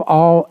 Above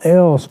all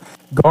else,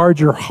 guard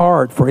your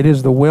heart, for it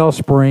is the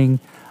wellspring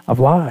of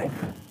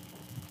life.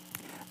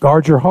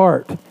 Guard your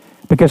heart,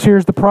 because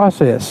here's the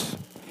process.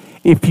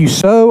 If you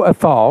sow a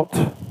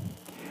thought,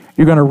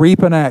 you're going to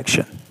reap an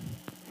action.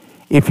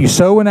 If you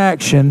sow an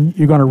action,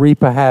 you're going to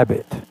reap a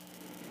habit.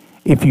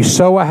 If you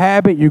sow a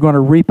habit, you're going to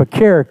reap a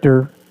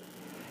character.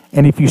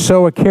 And if you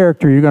sow a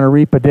character, you're going to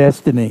reap a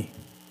destiny.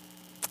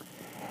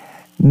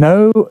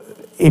 No,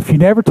 if you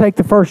never take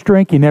the first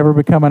drink, you never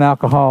become an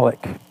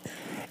alcoholic.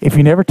 If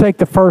you never take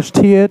the first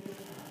hit,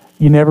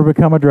 you never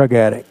become a drug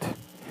addict.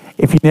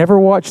 If you never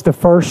watch the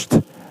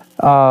first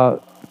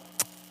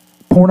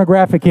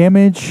pornographic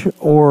image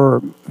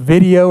or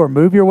video or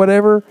movie or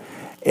whatever,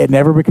 it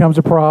never becomes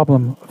a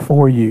problem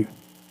for you.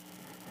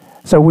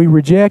 So we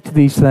reject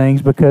these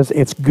things because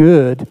it's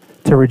good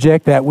to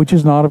reject that which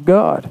is not of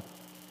God.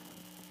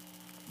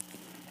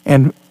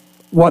 And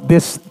what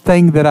this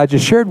thing that I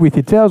just shared with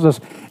you tells us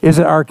is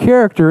that our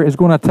character is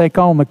going to take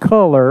on the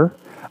color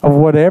of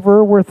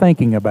whatever we're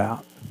thinking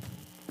about.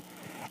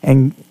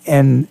 And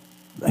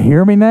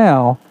hear me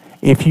now,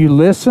 if you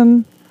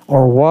listen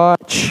or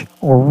watch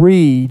or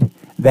read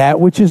that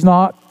which is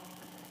not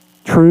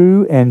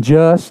true and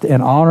just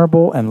and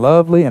honorable and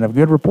lovely and of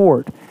good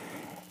report,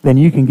 then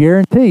you can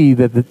guarantee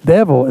that the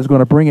devil is going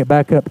to bring it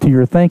back up to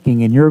your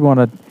thinking, and you're going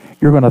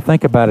to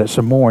think about it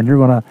some more, and you're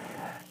going to,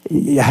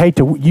 I hate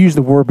to use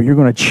the word, but you're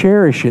going to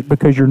cherish it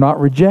because you're not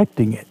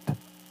rejecting it.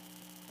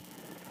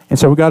 And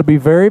so we've got to be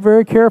very,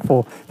 very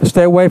careful to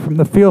stay away from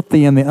the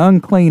filthy and the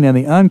unclean and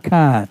the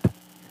unkind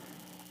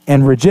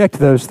and reject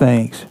those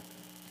things.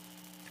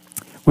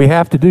 We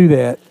have to do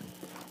that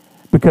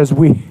because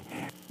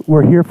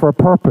we're here for a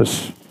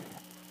purpose.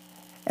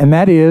 And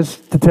that is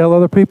to tell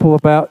other people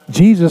about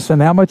Jesus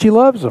and how much He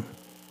loves them.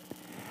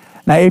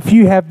 Now, if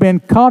you have been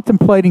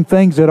contemplating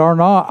things that are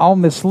not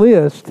on this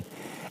list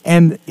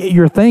and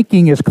your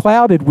thinking is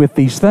clouded with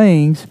these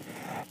things,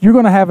 you're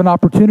going to have an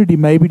opportunity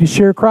maybe to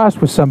share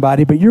Christ with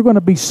somebody, but you're going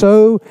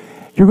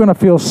to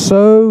feel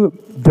so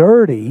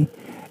dirty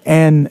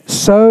and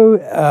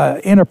so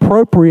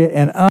inappropriate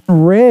and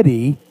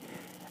unready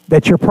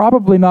that you're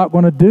probably not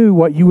going to do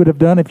what you would have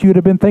done if you would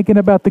have been thinking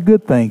about the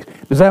good things.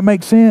 Does that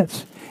make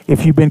sense?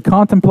 If you've been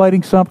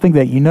contemplating something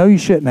that you know you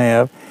shouldn't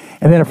have,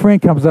 and then a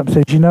friend comes up and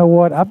says, you know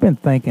what, I've been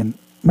thinking,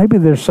 maybe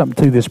there's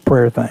something to this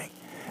prayer thing.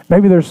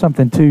 Maybe there's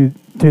something to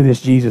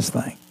this Jesus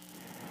thing.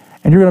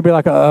 And you're going to be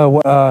like,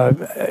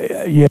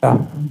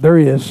 yeah, there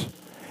is.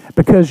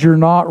 Because you're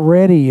not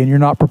ready and you're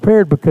not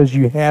prepared because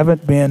you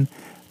haven't been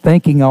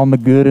thinking on the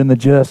good and the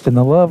just and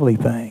the lovely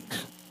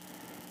things.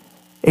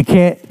 It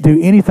can't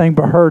do anything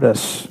but hurt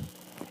us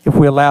if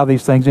we allow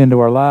these things into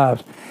our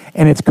lives.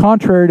 And it's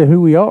contrary to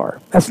who we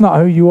are. That's not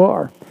who you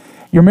are.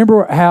 You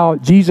remember how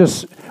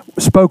Jesus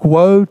spoke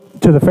woe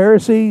to the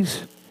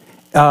Pharisees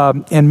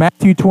in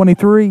Matthew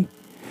 23?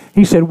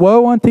 He said,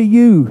 woe unto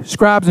you,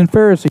 scribes and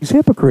Pharisees,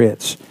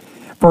 hypocrites!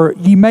 For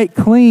ye make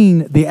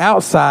clean the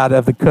outside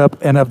of the cup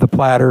and of the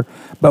platter,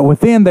 but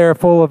within they are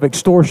full of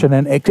extortion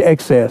and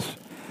excess.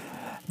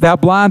 Thou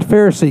blind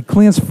Pharisee,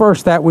 cleanse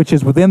first that which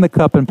is within the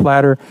cup and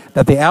platter,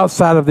 that the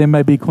outside of them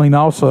may be clean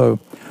also.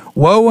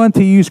 Woe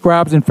unto you,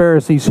 scribes and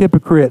Pharisees,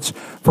 hypocrites!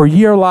 For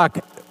ye are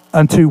like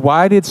unto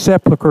whited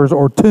sepulchres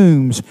or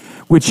tombs,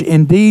 which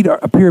indeed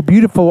appear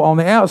beautiful on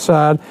the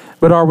outside,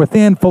 but are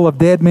within full of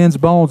dead men's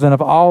bones and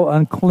of all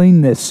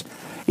uncleanness.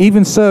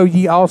 Even so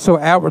ye also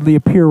outwardly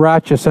appear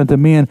righteous unto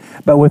men,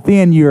 but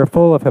within ye are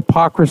full of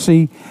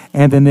hypocrisy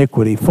and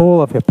iniquity.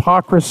 Full of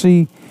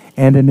hypocrisy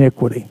and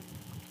iniquity.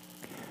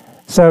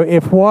 So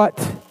if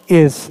what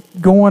is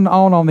going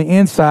on the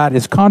inside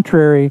is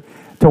contrary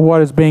to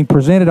what is being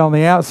presented on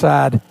the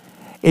outside,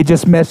 it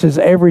just messes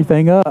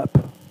everything up.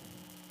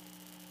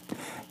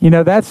 You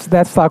know,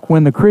 that's like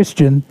when the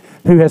Christian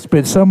who has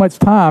spent so much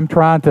time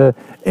trying to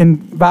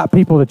invite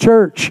people to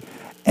church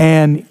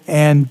and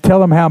tell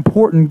them how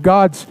important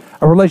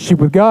a relationship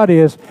with God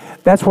is.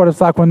 That's what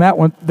it's like when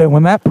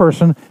that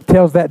person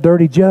tells that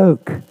dirty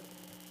joke.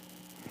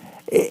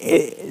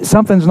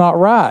 Something's not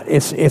right.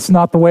 It's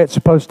not the way it's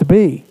supposed to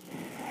be.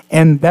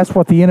 And that's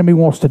what the enemy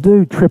wants to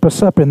do, trip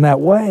us up in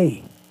that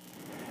way.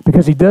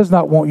 Because he does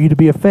not want you to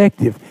be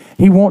effective.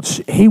 He wants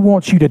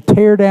you to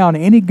tear down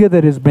any good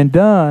that has been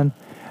done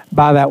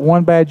by that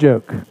one bad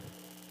joke.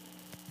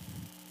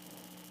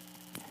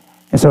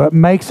 And so it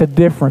makes a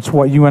difference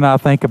what you and I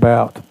think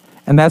about.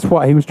 And that's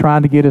what he was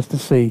trying to get us to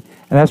see.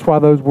 And that's why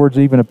those words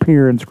even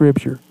appear in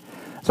Scripture.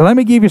 So let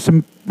me give you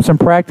some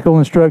practical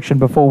instruction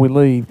before we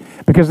leave,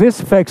 because this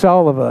affects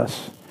all of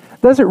us.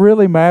 Does it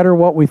really matter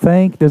what we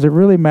think? Does it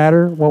really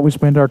matter what we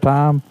spend our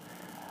time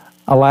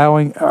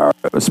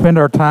spend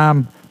our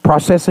time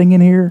processing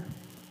in here?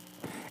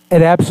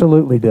 It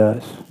absolutely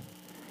does.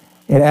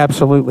 It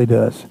absolutely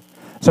does.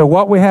 So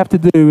what we have to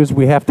do is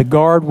we have to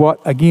guard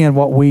what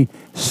we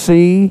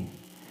see.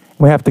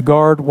 We have to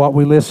guard what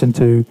we listen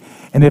to.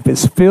 And if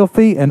it's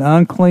filthy and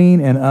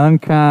unclean and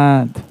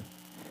unkind,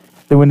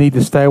 then we need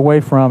to stay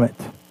away from it.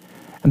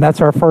 And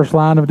that's our first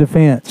line of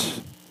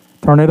defense.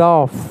 Turn it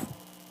off.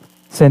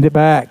 Send it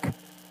back.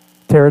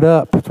 Tear it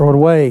up. Throw it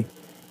away.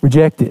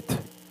 Reject it.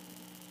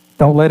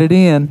 Don't let it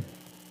in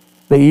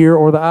the ear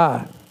or the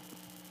eye.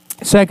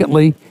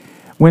 Secondly,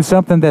 when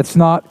something that's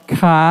not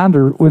kind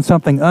or when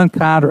something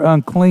unkind or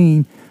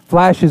unclean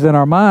flashes in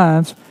our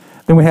minds,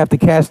 then we have to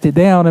cast it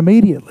down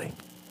immediately.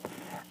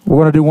 We're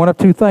going to do one of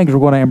two things. We're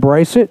going to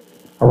embrace it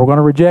or we're going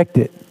to reject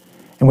it.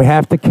 And we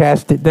have to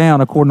cast it down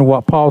according to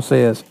what Paul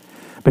says.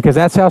 Because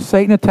that's how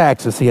Satan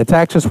attacks us. He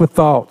attacks us with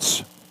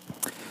thoughts.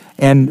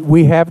 And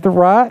we have the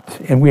right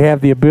and we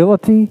have the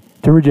ability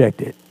to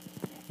reject it.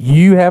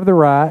 You have the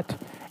right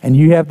and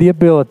you have the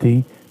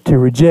ability to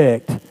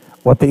reject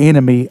what the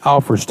enemy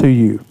offers to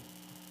you.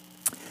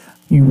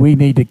 We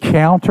need to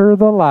counter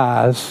the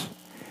lies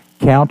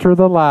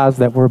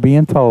that we're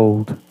being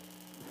told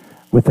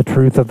with the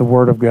truth of the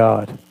Word of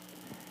God.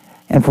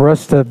 And for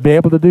us to be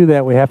able to do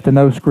that, we have to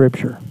know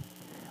Scripture.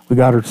 We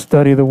got to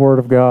study the Word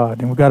of God.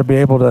 And we've got to be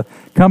able to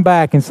come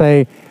back and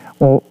say,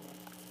 well,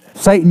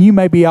 Satan, you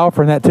may be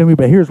offering that to me,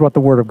 but here's what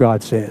the Word of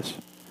God says.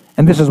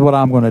 And this is what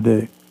I'm going to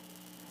do.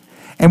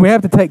 And we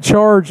have to take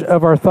charge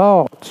of our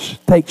thoughts,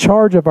 take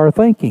charge of our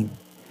thinking,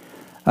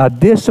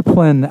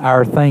 discipline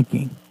our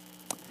thinking,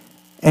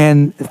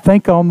 and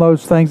think on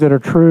those things that are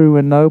true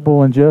and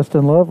noble and just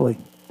and lovely.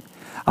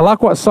 I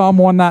like what Psalm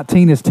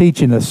 119 is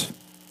teaching us.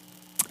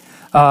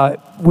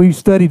 We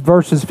studied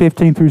verses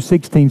 15 through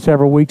 16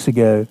 several weeks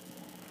ago,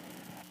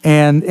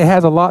 and it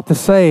has a lot to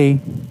say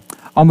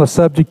on the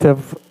subject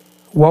of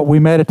what we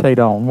meditate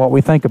on, what we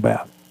think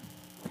about.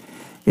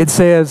 It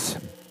says,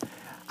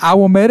 I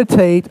will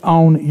meditate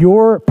on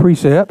your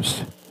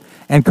precepts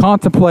and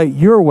contemplate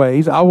your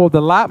ways. I will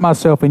delight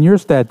myself in your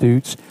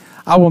statutes.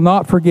 I will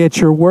not forget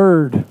your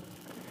word.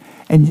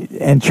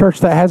 And church,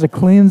 that has a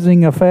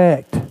cleansing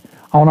effect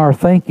on our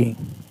thinking.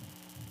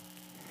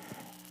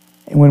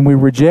 And when we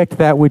reject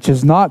that which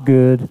is not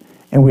good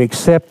and we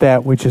accept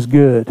that which is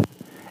good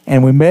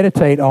and we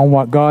meditate on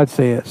what God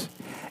says.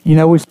 You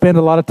know, we spend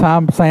a lot of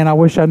time saying, I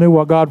wish I knew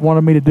what God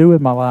wanted me to do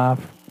with my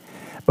life.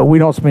 But we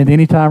don't spend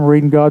any time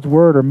reading God's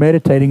Word or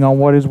meditating on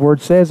what His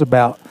Word says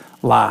about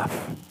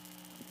life.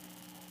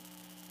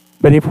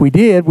 But if we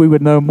did, we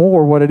would know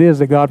more what it is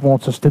that God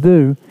wants us to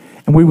do.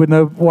 And we would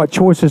know what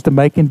choices to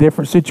make in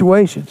different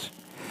situations.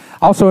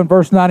 Also in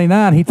verse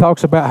 99, he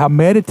talks about how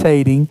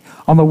meditating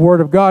on the Word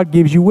of God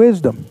gives you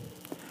wisdom.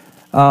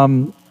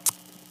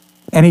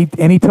 And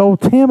he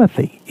told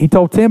Timothy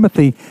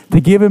to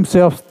give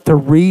himself to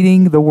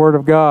reading the Word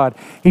of God.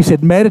 He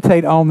said,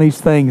 meditate on these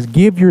things.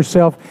 Give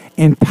yourself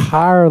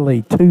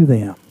entirely to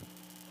them.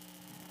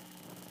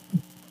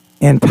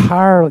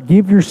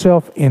 Give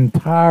yourself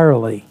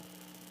entirely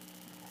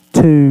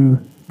to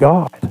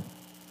God.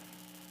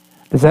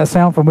 Does that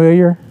sound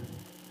familiar?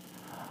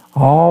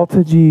 All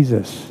to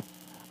Jesus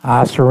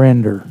I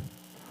surrender.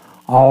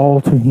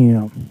 All to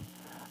Him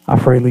I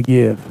freely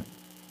give.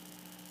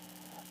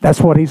 That's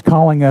what He's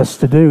calling us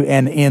to do.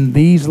 And in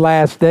these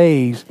last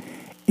days,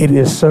 it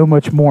is so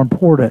much more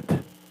important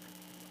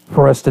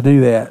for us to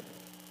do that.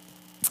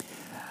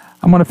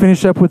 I'm going to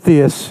finish up with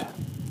this.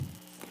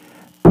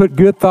 Put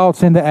good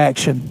thoughts into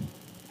action.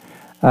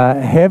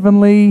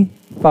 Heavenly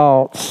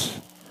thoughts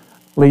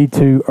lead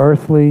to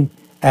earthly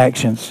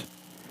actions.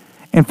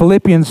 In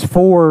Philippians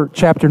 4,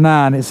 chapter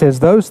 9, it says,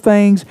 those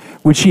things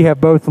which ye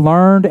have both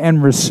learned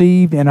and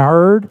received and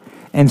heard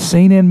and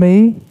seen in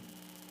me,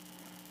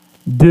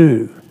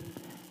 do,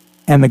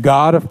 and the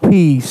God of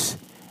peace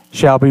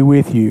shall be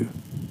with you.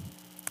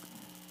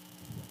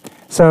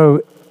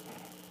 So,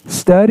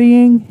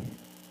 studying,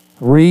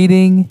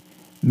 reading,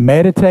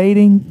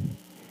 meditating,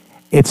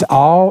 it's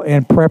all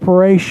in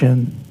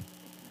preparation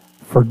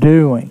for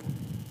doing,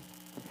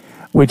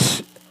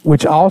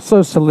 which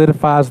also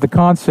solidifies the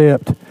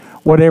concept,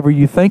 whatever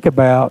you think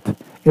about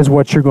is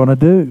what you're going to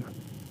do.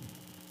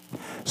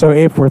 So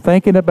if we're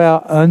thinking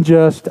about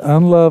unjust,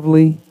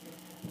 unlovely,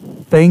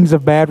 things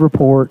of bad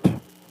report,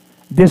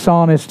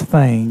 dishonest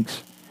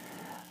things,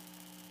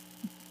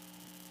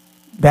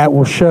 that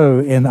will show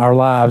in our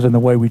lives and the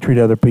way we treat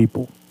other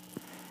people.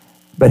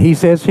 But he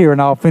says here, and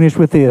I'll finish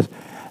with this,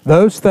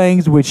 those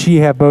things which ye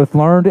have both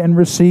learned and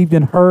received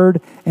and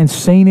heard and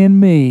seen in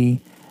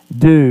me,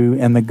 do,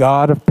 and the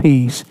God of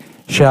peace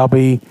shall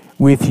be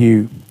with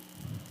you.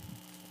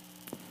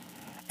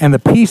 And the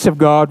peace of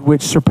God,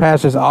 which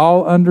surpasses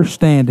all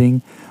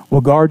understanding, will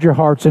guard your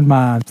hearts and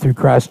minds through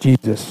Christ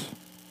Jesus.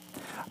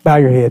 Bow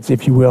your heads,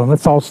 if you will, and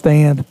let's all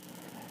stand.